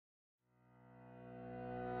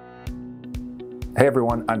Hey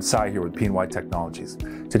everyone, I'm Sai here with PNY Technologies.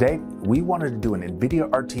 Today, we wanted to do an NVIDIA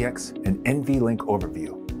RTX and NVLink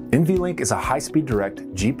overview. NVLink is a high-speed direct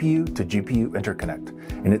GPU to GPU interconnect,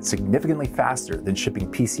 and it's significantly faster than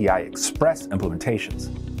shipping PCI Express implementations.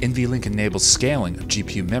 NVLink enables scaling of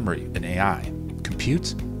GPU memory and AI,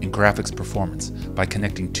 compute, and graphics performance by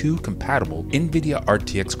connecting two compatible NVIDIA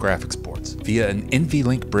RTX graphics boards via an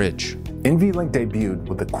NVLink bridge. NVLink debuted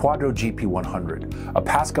with the Quadro GP100, a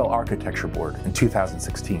Pascal architecture board, in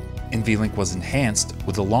 2016. NVLink was enhanced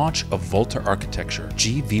with the launch of Volta architecture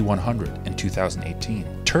GV100 in 2018.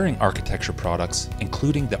 Turing architecture products,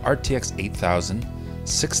 including the RTX 8000,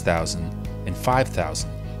 6000, and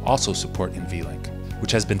 5000, also support NVLink,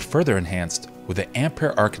 which has been further enhanced with the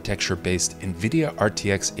Ampere architecture-based NVIDIA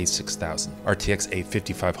RTX A6000, RTX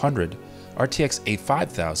A5500, RTX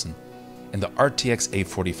A5000, and the RTX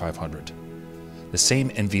A4500. The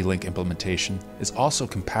same NVLink implementation is also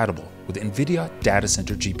compatible with NVIDIA data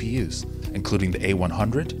center GPUs, including the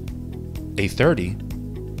A100, A30,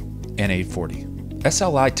 and A40.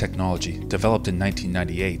 SLI technology, developed in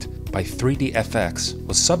 1998 by 3DFX,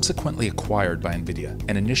 was subsequently acquired by NVIDIA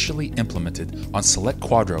and initially implemented on select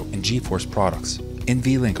Quadro and GeForce products.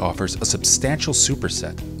 NVLink offers a substantial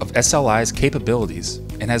superset of SLI's capabilities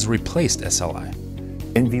and has replaced SLI.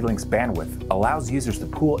 NVLink's bandwidth allows users to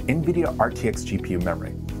pool NVIDIA RTX GPU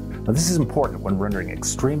memory. Now, this is important when rendering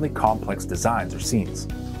extremely complex designs or scenes.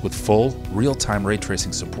 With full, real-time ray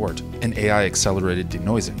tracing support and AI-accelerated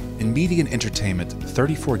denoising, in media and entertainment,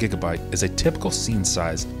 34 GB is a typical scene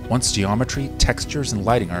size once geometry, textures, and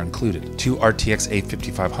lighting are included. Two RTX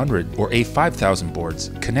A5500 or A5000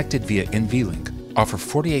 boards connected via NVLink offer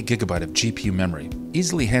 48 GB of GPU memory,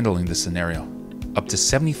 easily handling this scenario. Up to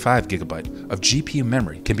 75 GB of GPU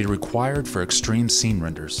memory can be required for extreme scene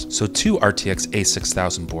renders, so two RTX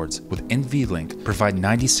A6000 boards with NVLink provide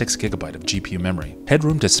 96 GB of GPU memory,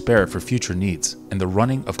 headroom to spare for future needs, and the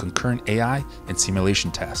running of concurrent AI and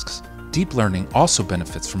simulation tasks. Deep learning also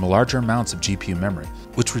benefits from larger amounts of GPU memory,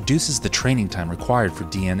 which reduces the training time required for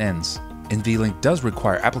DNNs. NVLink does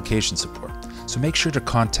require application support, so make sure to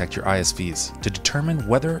contact your ISVs to determine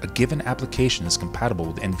whether a given application is compatible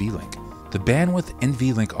with NVLink. The bandwidth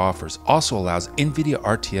NVLink offers also allows NVIDIA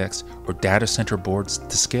RTX or data center boards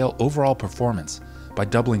to scale overall performance by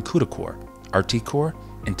doubling CUDA core, RT core,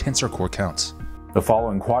 and Tensor core counts. The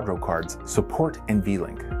following Quadro cards support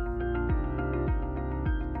NVLink.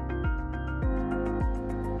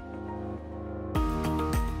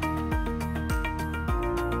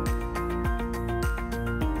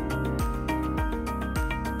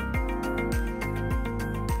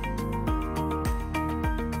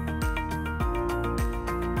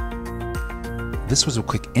 This was a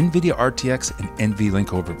quick NVIDIA RTX and NVLink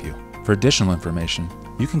overview. For additional information,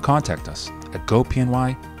 you can contact us at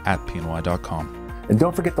gopny@pny.com. And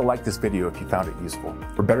don't forget to like this video if you found it useful,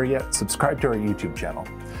 or better yet, subscribe to our YouTube channel.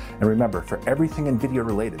 And remember, for everything NVIDIA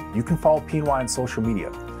related, you can follow PNY on social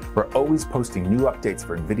media. We're always posting new updates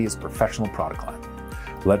for NVIDIA's professional product line.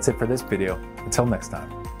 Well, that's it for this video. Until next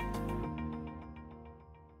time.